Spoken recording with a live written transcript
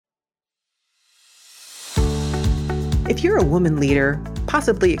If you're a woman leader,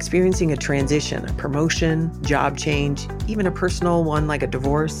 possibly experiencing a transition, a promotion, job change, even a personal one like a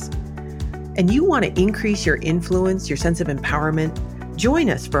divorce, and you want to increase your influence, your sense of empowerment, join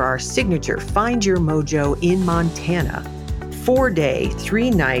us for our signature Find Your Mojo in Montana 4-day,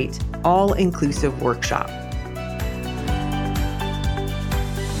 3-night, all-inclusive workshop.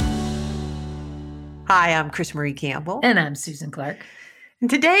 Hi, I'm Chris Marie Campbell. And I'm Susan Clark. And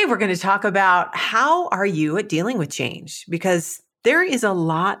today we're going to talk about how are you at dealing with change? Because there is a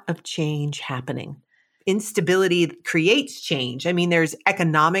lot of change happening. Instability creates change. I mean, there's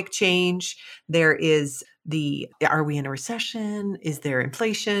economic change. There is are we in a recession? Is there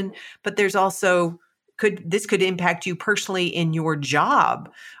inflation? But there's also, this could impact you personally in your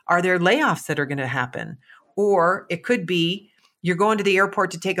job. Are there layoffs that are going to happen? Or it could be you're going to the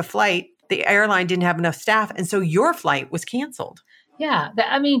airport to take a flight. The airline didn't have enough staff, and so your flight was canceled. Yeah.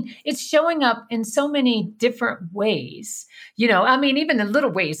 It's showing up in so many different ways. Even in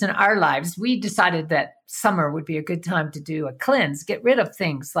little ways in our lives, we decided that summer would be a good time to do a cleanse, get rid of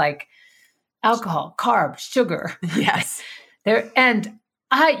things like alcohol, carbs, sugar. Yes. It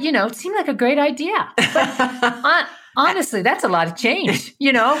seemed like a great idea. But honestly, that's a lot of change,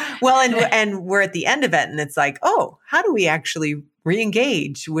 Well, and we're at the end of it, and it's like, oh, how do we actually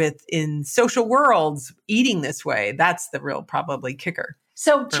re-engage in social worlds eating this way? That's the real probably kicker.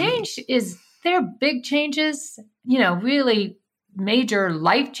 So change there are big changes, really major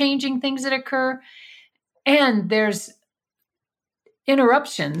life-changing things that occur. And there's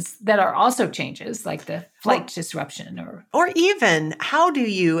interruptions that are also changes, like the flight disruption or even how do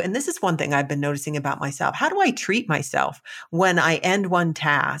you, and this is one thing I've been noticing about myself, how do I treat myself when I end one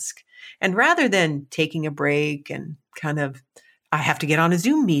task? And rather than taking a break and I have to get on a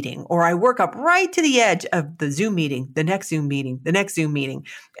Zoom meeting, or I work up right to the edge of the Zoom meeting, the next Zoom meeting, the next Zoom meeting.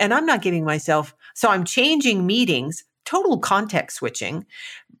 And I'm not giving myself, so I'm changing meetings, total context switching.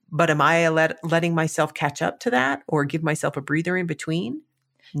 But am I letting myself catch up to that or give myself a breather in between?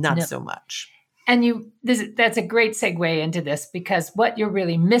 Not so much. And that's a great segue into this, because what you're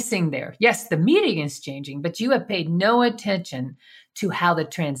really missing there, yes, the meeting is changing, but you have paid no attention to how the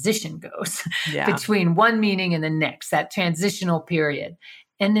transition goes between one meeting and the next, that transitional period.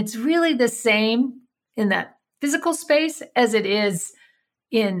 And it's really the same in that physical space as it is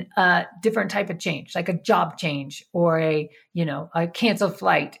in a different type of change, like a job change or a canceled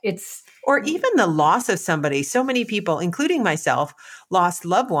flight. Or even the loss of somebody. So many people, including myself, lost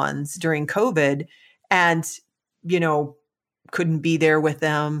loved ones during COVID and, couldn't be there with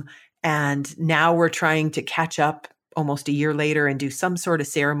them. And now we're trying to catch up almost a year later and do some sort of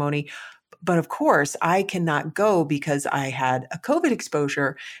ceremony. But of course, I cannot go because I had a COVID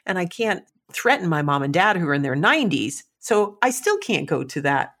exposure and I can't threaten my mom and dad who are in their 90s. So I still can't go to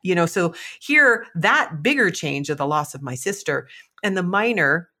that, so here, that bigger change of the loss of my sister and the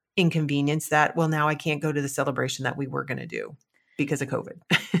minor inconvenience that, well, now I can't go to the celebration that we were going to do because of COVID.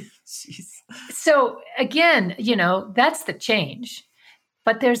 Jeez. So again, that's the change.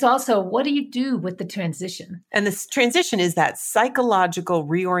 But there's also, what do you do with the transition? And this transition is that psychological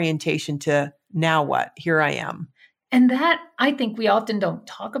reorientation to now what? Here I am. And that, I think we often don't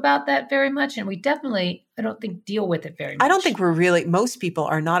talk about that very much. And we definitely, I don't think, deal with it very much. I don't think most people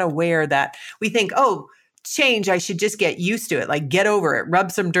are not aware that we think, oh, change, I should just get used to it. Like get over it,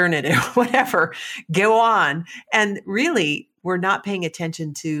 rub some dirt in it, whatever, go on. And really, we're not paying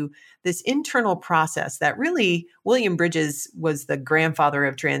attention to this internal process that really William Bridges was the grandfather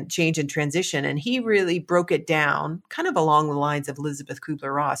of change and transition. And he really broke it down kind of along the lines of Elizabeth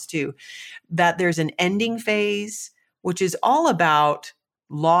Kubler-Ross too, that there's an ending phase, which is all about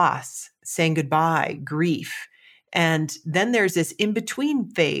loss, saying goodbye, grief. And then there's this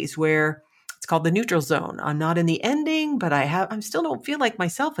in-between phase where it's called the neutral zone. I'm not in the ending, but I still don't feel like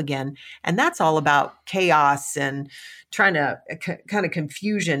myself again. And that's all about chaos and trying to kind of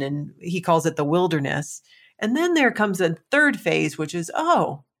confusion. And he calls it the wilderness. And then there comes a third phase, which is,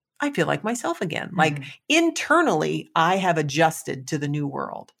 oh, I feel like myself again. Mm-hmm. Like internally, I have adjusted to the new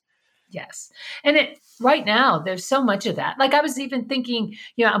world. Yes. And right now, there's so much of that. Like I was even thinking,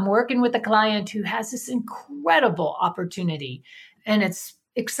 I'm working with a client who has this incredible opportunity, and it's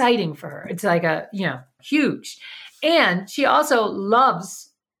exciting for her. It's like huge. And she also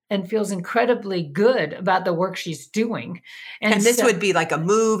loves and feels incredibly good about the work she's doing. And this would be like a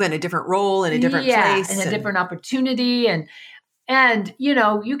move and a different role in a different place. And a different opportunity. And I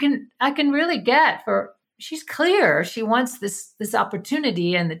can really get she's clear. She wants this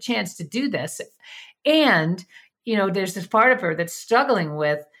opportunity and the chance to do this. And, there's this part of her that's struggling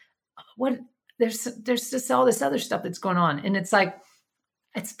with there's just all this other stuff that's going on. And it's like,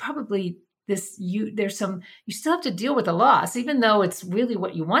 it's probably you still have to deal with the loss, even though it's really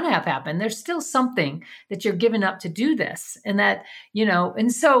what you want to have happen. There's still something that you're giving up to do this, and that,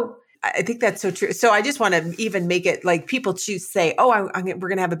 and so I think that's so true. So I just want to even make it like people say, oh, we're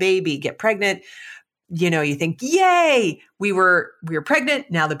going to have a baby, get pregnant. You think, yay, we were pregnant.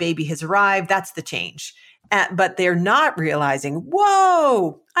 Now the baby has arrived. That's the change. But they're not realizing,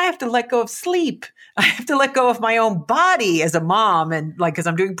 whoa, I have to let go of sleep. I have to let go of my own body as a mom. And because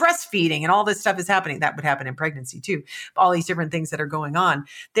I'm doing breastfeeding and all this stuff is happening. That would happen in pregnancy too. All these different things that are going on.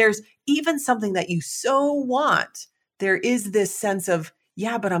 There's even something that you so want. There is this sense of,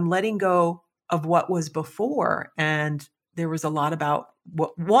 yeah, but I'm letting go of what was before. And there was a lot about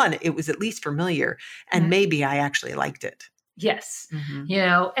it was at least familiar. And maybe I actually liked it. Yes.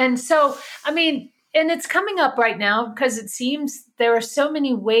 And so, and it's coming up right now because it seems there are so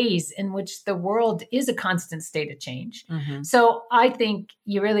many ways in which the world is a constant state of change. Mm-hmm. So I think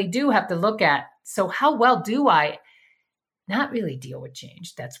you really do have to look at, so how well do I not really deal with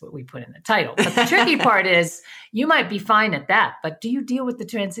change? That's what we put in the title. But the tricky part is you might be fine at that, but do you deal with the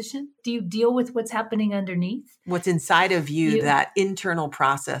transition? Do you deal with what's happening underneath? What's inside of you, that internal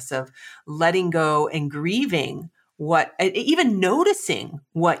process of letting go and grieving even noticing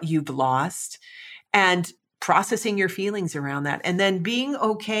what you've lost and processing your feelings around that, and then being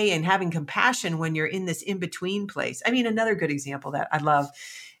okay and having compassion when you're in this in-between place. Another good example that I love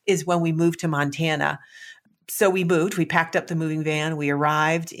is when we moved to Montana. So we packed up the moving van, we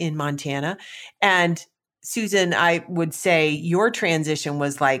arrived in Montana, and Susan, I would say your transition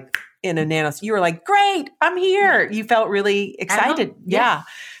was like in a nanosecond. You were like, great, I'm here. You felt really excited. Yeah.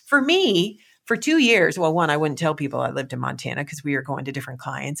 For me, for 2 years, well, one, I wouldn't tell people I lived in Montana because we were going to different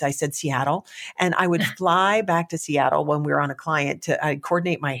clients. I said Seattle, and I would fly back to Seattle when we were on a client I'd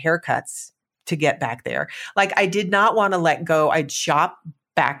coordinate my haircuts to get back there. I did not want to let go. I'd shop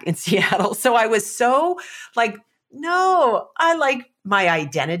back in Seattle. So I was so no, I like my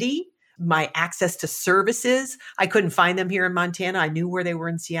identity, my access to services. I couldn't find them here in Montana. I knew where they were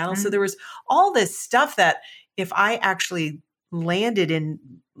in Seattle. Mm-hmm. So there was all this stuff that if I actually landed in,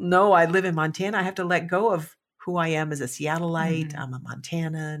 no, I live in Montana, I have to let go of who I am as a Seattleite. Mm-hmm. I'm a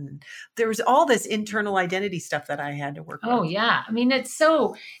Montanan. And there was all this internal identity stuff that I had to work with. Oh, yeah. It's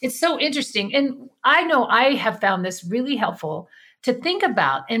so interesting. And I know I have found this really helpful to think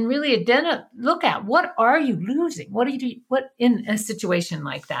about and really look at, what are you losing? What in a situation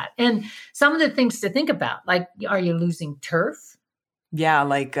like that? And some of the things to think about, are you losing turf? Yeah,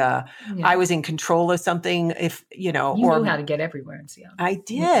 I was in control of something. If you knew how to get everywhere in Seattle. I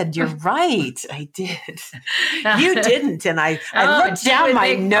did. You're right. I did. You didn't, and I looked down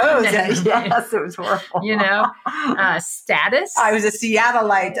my nose. Yes, it was horrible. Status. I was a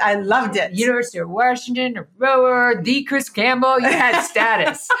Seattleite. I loved it. University of Washington, a rower, the Chris Campbell. You had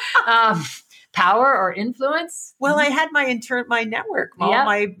status. Power or influence. Well, I had my network.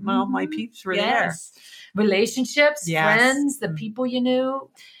 All my peeps were there. Relationships, friends, the people you knew,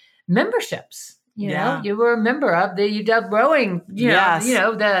 memberships. You were a member of the UW rowing.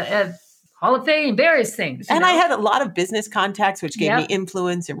 The Hall of Fame, various things. And I had a lot of business contacts, which gave me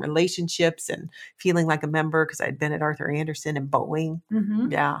influence and relationships and feeling like a member because I'd been at Arthur Andersen and Boeing.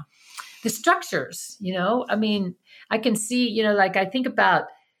 Mm-hmm. Yeah, the structures. I can see. I think about.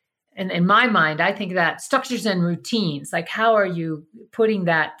 And in my mind, I think that structures and routines, how are you putting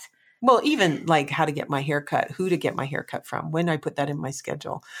that? Well, even how to get my hair cut, who to get my hair cut from, when I put that in my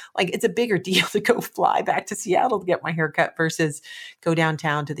schedule. It's a bigger deal to go fly back to Seattle to get my hair cut versus go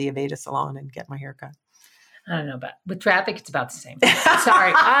downtown to the Aveda salon and get my hair cut. I don't know, but with traffic, it's about the same.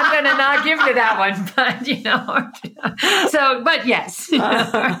 Sorry, I'm going to not give you that one, but but yes.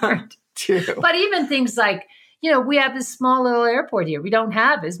 True. But even things we have this small little airport here. We don't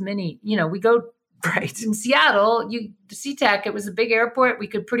have as many, we go right in Seattle, SeaTac, it was a big airport. We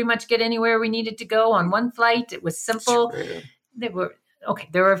could pretty much get anywhere we needed to go on one flight. It was simple. True. There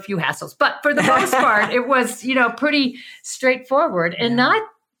were a few hassles, but for the most part, it was, pretty straightforward and not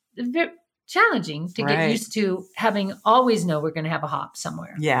very challenging to get used to having always know we're going to have a hop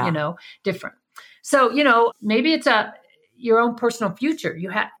somewhere, different. So, maybe it's your own personal future.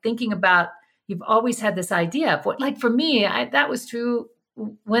 Thinking about, you've always had this idea of what, for me, that was true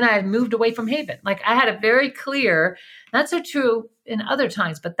when I moved away from Haven. I had a very clear, not so true in other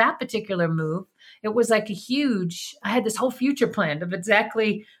times, but that particular move, it was I had this whole future planned of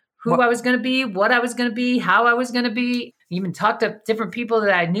exactly who I was going to be, what I was going to be, how I was going to be. I even talked to different people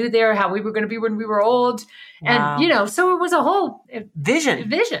that I knew there, how we were going to be when we were old. Wow. And, so it was a whole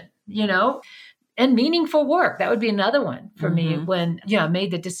vision, and meaningful work. That would be another one for me when, I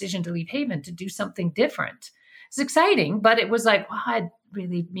made the decision to leave Haven to do something different. It's exciting, but it was like, I had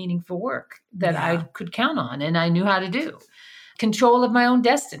really meaningful work that I could count on and I knew how to do. Control of my own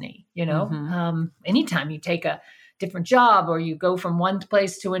destiny, anytime you take a different job or you go from one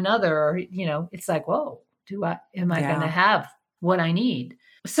place to another, or, it's like, whoa, am I going to have what I need?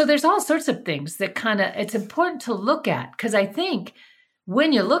 So there's all sorts of things that it's important to look at, because I think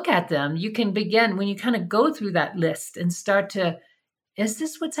when you look at them, you can begin, when you kind of go through that list and start to, is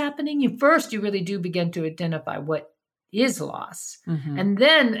this what's happening? You really do begin to identify what is loss. Mm-hmm. And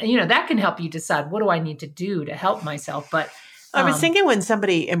then, that can help you decide, what do I need to do to help myself? But I was thinking, when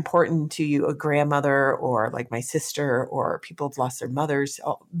somebody important to you, a grandmother or like my sister, or people have lost their mothers,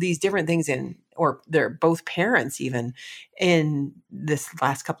 all these different things or they're both parents even in this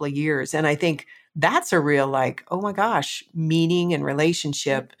last couple of years. And I think that's a real oh my gosh, meaning and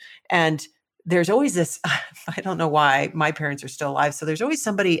relationship. And there's always this, I don't know why my parents are still alive. So there's always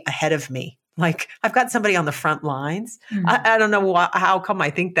somebody ahead of me. Like I've got somebody on the front lines. Mm-hmm. I don't know how come I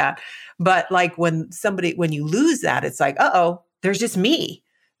think that, but when you lose that, it's like, uh-oh, there's just me,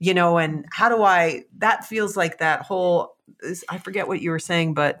 and how do that feels like that whole, I forget what you were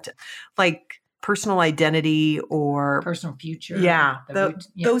saying, but personal identity or personal future. Yeah.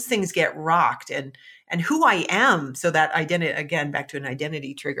 Those things get rocked and who I am. So that identity, again, back to an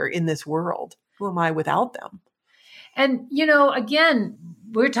identity trigger in this world, who am I without them? And, again,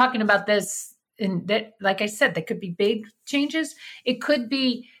 we're talking about this, and that, like I said, that could be big changes. It could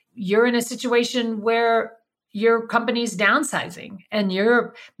be you're in a situation where your company's downsizing and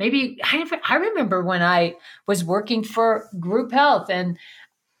I remember when I was working for Group Health and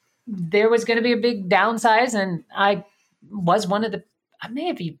there was going to be a big downsize, and I was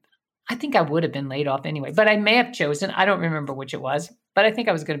I think I would have been laid off anyway, but I may have chosen, I don't remember which it was, but I think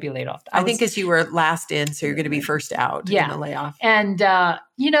I was going to be laid off. I think as you were last in, so you're going to be first out in the layoff. And,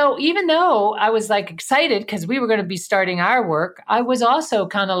 even though I was excited because we were going to be starting our work, I was also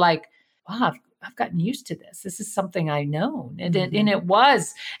kind of wow, I've gotten used to this. This is something I know. And it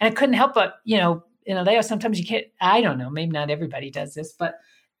was, and I couldn't help but, in a layoff, sometimes you can't, I don't know, maybe not everybody does this, but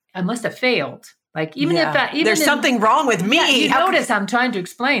I must have failed. There's something wrong with me. Yeah, you notice I'm trying to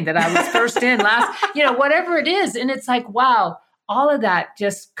explain that I was first in, last, whatever it is. And it's like, wow, all of that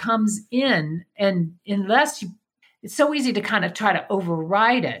just comes in. And it's so easy to kind of try to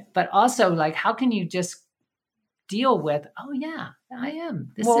override it, but also how can you just deal with, oh yeah, I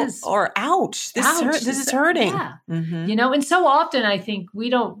am. Or ouch, this is hurting. Yeah. Mm-hmm. And so often I think we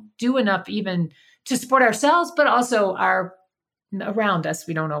don't do enough even to support ourselves, but also around us.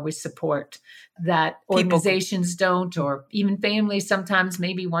 We don't always support that. Organizations don't, or even families. Sometimes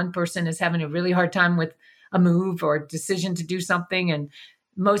maybe one person is having a really hard time with a move or a decision to do something, and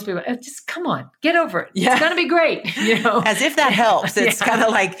most people just come on, get over it. Yeah. It's going to be great. As if that helps. It's kind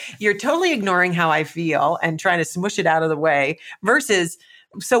of you're totally ignoring how I feel and trying to smush it out of the way versus.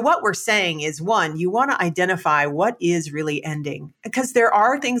 So what we're saying is, one, you want to identify what is really ending, because there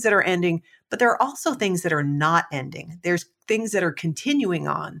are things that are ending, but there are also things that are not ending. There's things that are continuing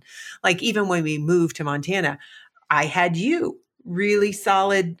on. Even when we moved to Montana, I had you really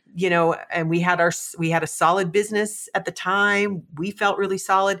solid, and we had a solid business at the time. We felt really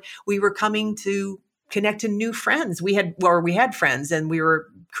solid. We were coming to connect to new friends. We had friends, and we were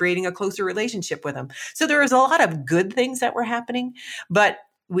creating a closer relationship with them. So there was a lot of good things that were happening, but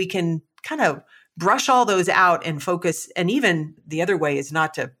we can kind of brush all those out and focus. And even the other way is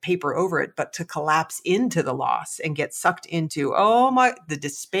not to paper over it, but to collapse into the loss and get sucked into, the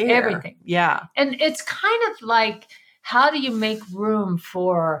despair. Everything. Yeah. And it's kind of how do you make room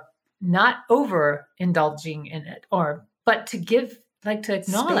for not overindulging in it, but to give, to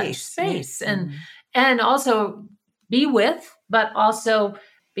acknowledge space and also be with, but also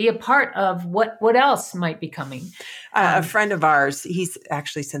be a part of what else might be coming. A friend of ours, he's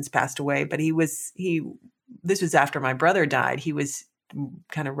actually since passed away, but this was after my brother died. He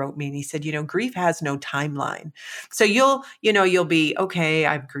kind of wrote me and he said, grief has no timeline. So you'll be, okay,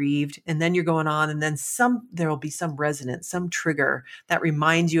 I've grieved. And then you're going on, and then there'll be some resonance, some trigger that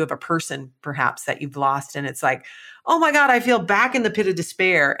reminds you of a person perhaps that you've lost. And it's like, oh my God, I feel back in the pit of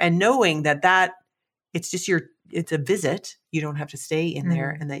despair. And knowing that it's just it's a visit. You don't have to stay in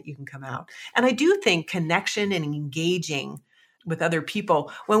there, and that you can come out. And I do think connection and engaging with other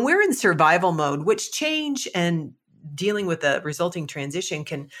people when we're in survival mode, which change and dealing with the resulting transition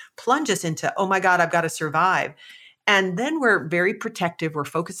can plunge us into, oh my God, I've got to survive. And then we're very protective. We're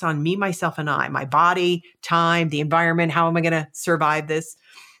focused on me, myself, and I, my body, time, the environment. How am I going to survive this?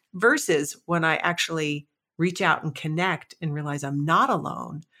 Versus when I actually reach out and connect and realize I'm not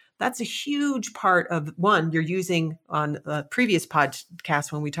alone. That's a huge part of one you're using on the previous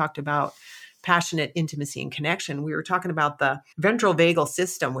podcast when we talked about passionate intimacy and connection, we were talking about the ventral vagal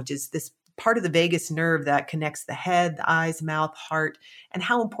system, which is this part of the vagus nerve that connects the head, the eyes, mouth, heart, and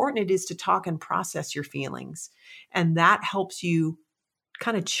how important it is to talk and process your feelings. And that helps you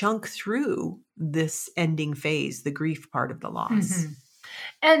kind of chunk through this ending phase, the grief part of the loss. Mm-hmm.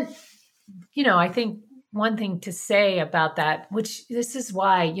 And, I think one thing to say about that, which this is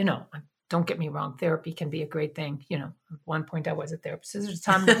why, don't get me wrong, therapy can be a great thing. At one point I was a therapist, so there's a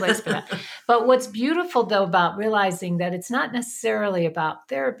time and place for that. But what's beautiful though about realizing that it's not necessarily about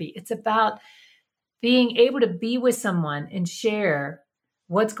therapy, it's about being able to be with someone and share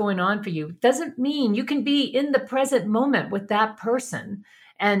what's going on for you. Doesn't mean you can be in the present moment with that person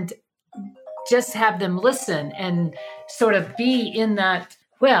and just have them listen and sort of be in that,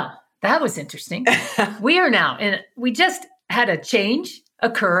 well, that was interesting. We just had a change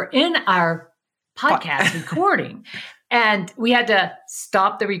occur in our podcast recording. And we had to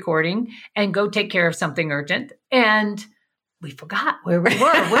stop the recording and go take care of something urgent. And we forgot where we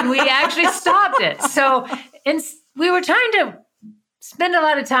were when we actually stopped it. So we were trying to spend a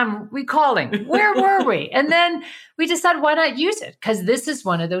lot of time recalling, where were we? And then we decided, why not use it? Because this is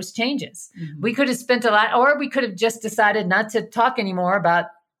one of those changes. Mm-hmm. We could have spent a lot, or we could have just decided not to talk anymore about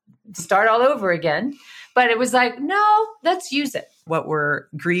start all over again. But it was like, no, let's use it. What we're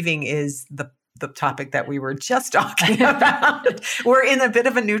grieving is the topic that we were just talking about. We're in a bit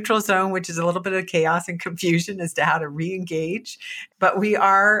of a neutral zone, which is a little bit of chaos and confusion as to how to re-engage. But we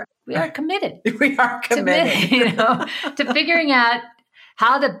are committed. We are committed. To figuring out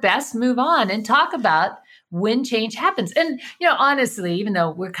how to best move on and talk about when change happens. And, honestly, even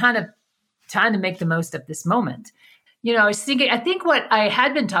though we're kind of trying to make the most of this moment, I think what I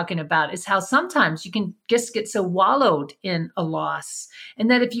had been talking about is how sometimes you can just get so wallowed in a loss.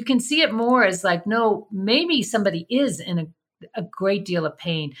 And that if you can see it more as like, no, maybe somebody is in a great deal of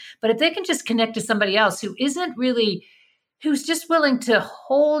pain, but if they can just connect to somebody else who's just willing to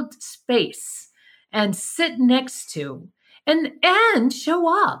hold space and sit next to and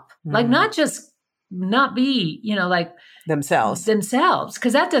show up, like not just not be, like themselves,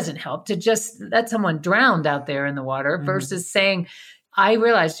 because that doesn't help to just let someone drowned out there in the water versus saying, I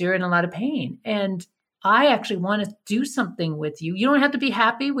realize you're in a lot of pain and I actually want to do something with you. You don't have to be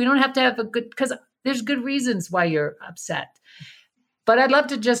happy. We don't have to have because there's good reasons why you're upset, but I'd love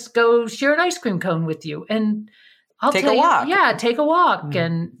to just go share an ice cream cone with you and I'll take a walk. Yeah, take a walk.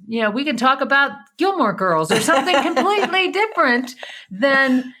 And, we can talk about Gilmore Girls or something completely different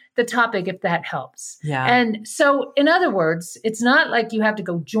than the topic, if that helps. Yeah. And so, in other words, it's not like you have to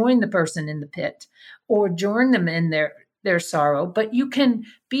go join the person in the pit or join them in their sorrow, but you can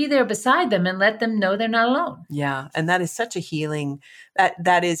be there beside them and let them know they're not alone. Yeah. And that is such a healing,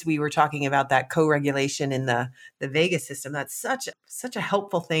 that is, we were talking about that co-regulation in the vagus system. That's such a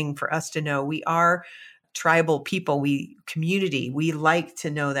helpful thing for us to know. We are tribal people, community. We like to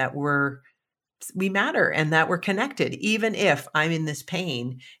know that we matter and that we're connected, even if I'm in this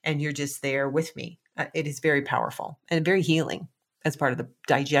pain and you're just there with me. It is very powerful and very healing as part of the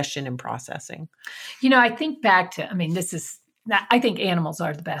digestion and processing. I think back to, I think animals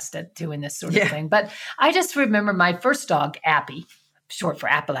are the best at doing this sort of thing, but I just remember my first dog, Appy, short for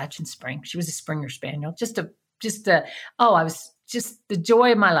Appalachian Spring. She was a Springer Spaniel, I was just the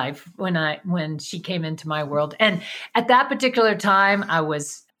joy of my life when she came into my world. And at that particular time, I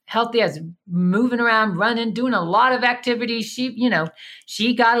was healthy. I was moving around, running, doing a lot of activity. She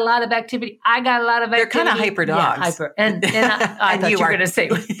got a lot of activity. I got a lot of activity. They're kind of hyper dogs. Yeah, hyper. And I thought you were going to say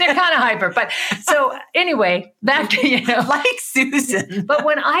they're kind of hyper. But so anyway, back to, like Susan. But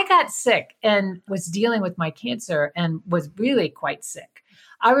when I got sick and was dealing with my cancer and was really quite sick,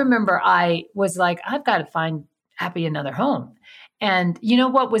 I remember I was like, I've got to find Appy another home. And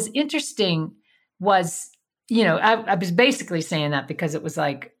what was interesting was, I was basically saying that because it was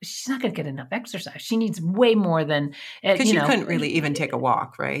like, she's not going to get enough exercise. She needs way more than, because you couldn't really even take a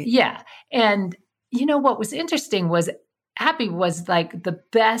walk, right? Yeah. And what was interesting was Appy was like the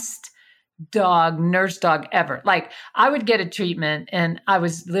best nurse dog ever. Like I would get a treatment and I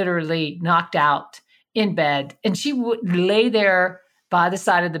was literally knocked out in bed and she would lay there by the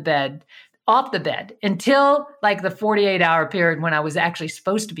side of the bed, off the bed until like the 48-hour period when I was actually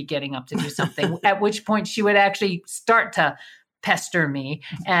supposed to be getting up to do something, at which point she would actually start to pester me.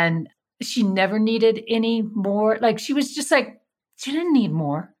 And she never needed any more. Like she was just like, she didn't need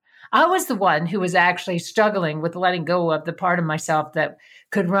more. I was the one who was actually struggling with letting go of the part of myself that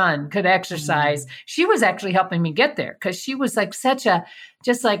could run, could exercise. She was actually helping me get there because she was like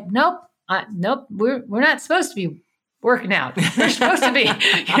nope, we're not supposed to be working out. They're supposed to be,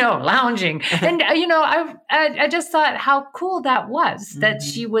 lounging. And, I just thought how cool that was, that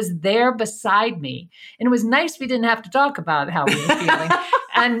she was there beside me. And it was nice we didn't have to talk about how we were feeling.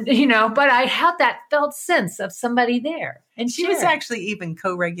 And, but I had that felt sense of somebody there. And she was actually even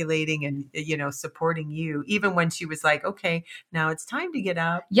co-regulating and, supporting you, even when she was like, okay, now it's time to get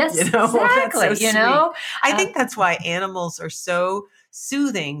up. Yes, exactly. So I think that's why animals are so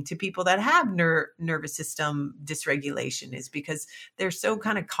soothing to people that have nervous system dysregulation, is because they're so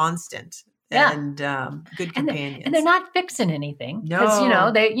kind of constant and good companions. And they're not fixing anything.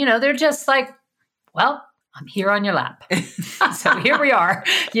 No. Because, they're just like, well, I'm here on your lap. So here we are,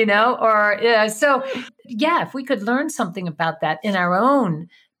 if we could learn something about that in our own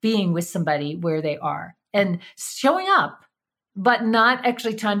being with somebody where they are and showing up, but not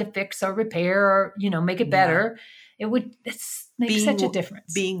actually trying to fix or repair or, make it better. It would make such a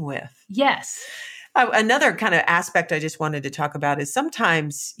difference. Being with. Yes. Another kind of aspect I just wanted to talk about is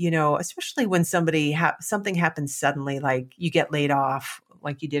sometimes, especially when something happens suddenly, like you get laid off,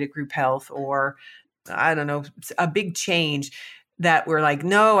 like you did at Group Health, or I don't know, a big change that we're like,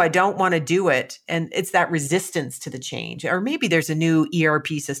 no, I don't want to do it. And it's that resistance to the change. Or maybe there's a new ERP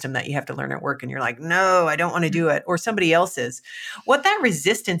system that you have to learn at work and you're like, no, I don't want to do it. Or somebody else's. What that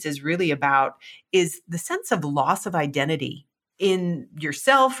resistance is really about is the sense of loss of identity in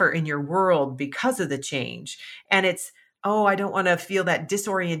yourself or in your world because of the change. And it's, I don't want to feel that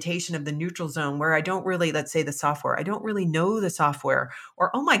disorientation of the neutral zone where I don't really, let's say the software, I don't really know the software. Or,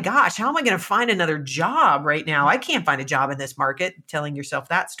 oh my gosh, how am I going to find another job right now? I can't find a job in this market, telling yourself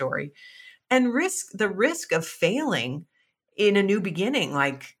that story. And the risk of failing in a new beginning,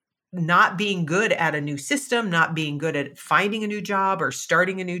 like not being good at a new system, not being good at finding a new job or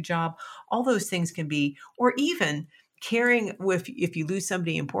starting a new job, all those things can be, or even caring with, if you lose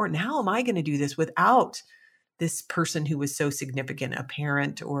somebody important, how am I going to do this without this person who was so significant, a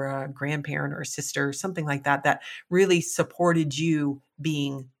parent or a grandparent or a sister, something like that, that really supported you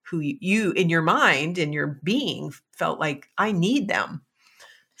being who you in your mind, in your being, felt like I need them.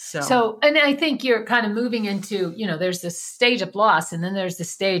 So, and I think you're kind of moving into, there's this stage of loss, and then there's the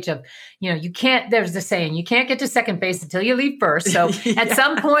stage of, there's the saying, you can't get to second base until you leave first. So at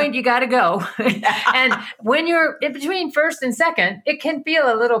some point you got to go. And when you're in between first and second, it can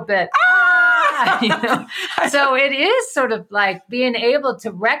feel a little bit, So it is sort of like being able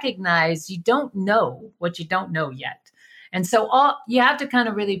to recognize you don't know what you don't know yet. And so you have to kind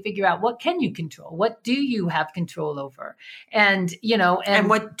of really figure out, what can you control? What do you have control over? And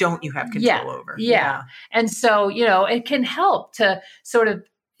what don't you have control over? Yeah. And so, it can help to sort of,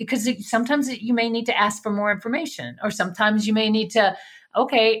 because sometimes you may need to ask for more information, or sometimes you may need to,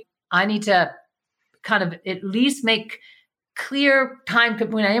 I need to kind of at least make clear time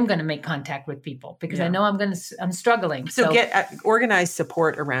when I am going to make contact with people, because I know I'm struggling. So get organized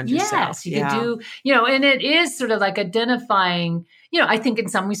support around yourself. Yes, you can do, and it is sort of like identifying, I think in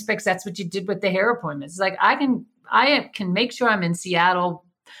some respects, that's what you did with the hair appointments. Like I can make sure I'm in Seattle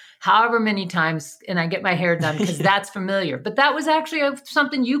however many times and I get my hair done because that's familiar. But that was actually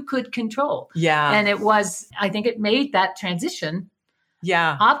something you could control. Yeah. And I think it made that transition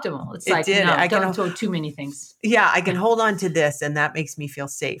optimal. It's like, did. No, don't do too many things. Yeah, I can hold on to this and that makes me feel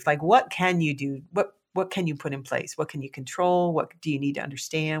safe. Like, what can you do? What can you put in place? What can you control? What do you need to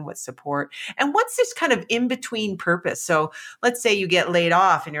understand? What support? And what's this kind of in-between purpose? So let's say you get laid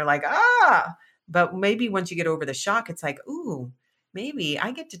off and you're like, but maybe once you get over the shock, it's like, ooh, maybe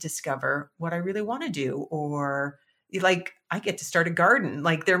I get to discover what I really want to do, or like I get to start a garden.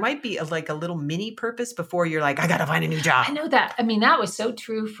 Like there might be a little mini purpose before you're like, I got to find a new job. I know that. I mean, that was so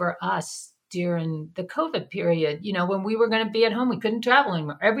true for us during the COVID period. When we were going to be at home, we couldn't travel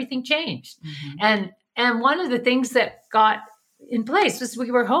anymore. Everything changed. Mm-hmm. And one of the things that got in place was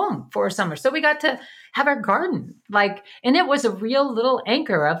we were home for a summer. So we got to have our garden, and it was a real little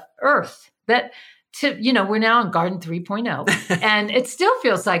anchor of earth that we're now on Garden 3.0 and it still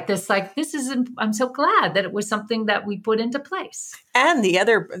feels like this I'm so glad that it was something that we put into place. And the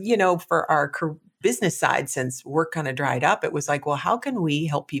other, for our business side, since work kind of dried up, it was like, well, how can we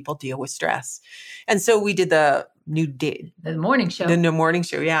help people deal with stress? And so we did the morning show. The morning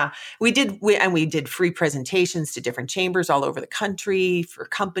show. Yeah. We did free presentations to different chambers all over the country for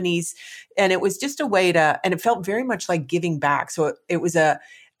companies. And it was just a way and it felt very much like giving back. So it was a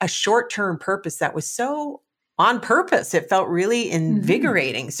short-term purpose that was so on purpose. It felt really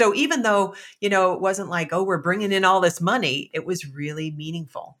invigorating. Mm-hmm. So even though, it wasn't like, oh, we're bringing in all this money, it was really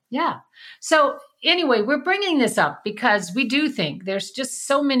meaningful. Yeah. So anyway, we're bringing this up because we do think there's just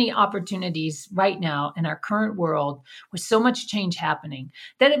so many opportunities right now in our current world with so much change happening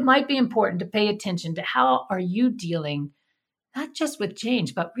that it might be important to pay attention to how are you dealing not just with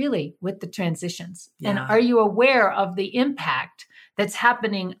change, but really with the transitions. Yeah. And are you aware of the impact that's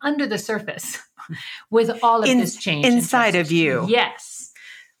happening under the surface with all of this change inside of you? Yes.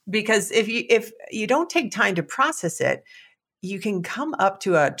 Because if you don't take time to process it, you can come up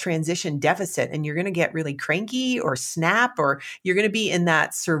to a transition deficit and you're going to get really cranky or snap, or you're going to be in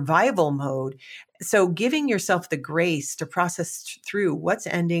that survival mode. So giving yourself the grace to process through what's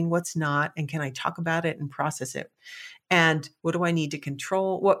ending, what's not, and can I talk about it and process it? And what do I need to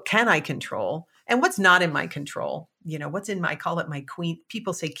control? What can I control? And what's not in my control? What's in I call it my queen.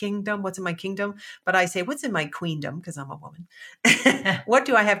 People say kingdom. What's in my kingdom? But I say, what's in my queendom? Because I'm a woman. What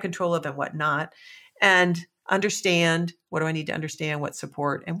do I have control of and what not? And understand, what do I need to understand? What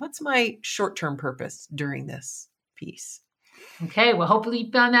support? And what's my short-term purpose during this piece? Okay. Well, hopefully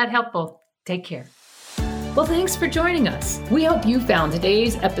you found that helpful. Take care. Well, thanks for joining us. We hope you found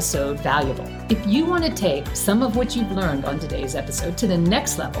today's episode valuable. If you want to take some of what you've learned on today's episode to the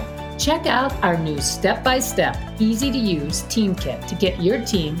next level, check out our new step-by-step, easy-to-use team kit to get your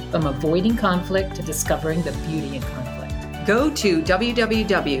team from avoiding conflict to discovering the beauty in conflict. Go to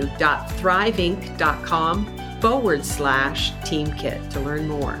www.thriveinc.com/team kit to learn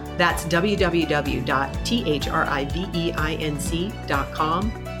more. That's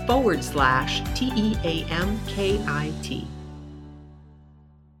www.thriveinc.com/TEAMKIT.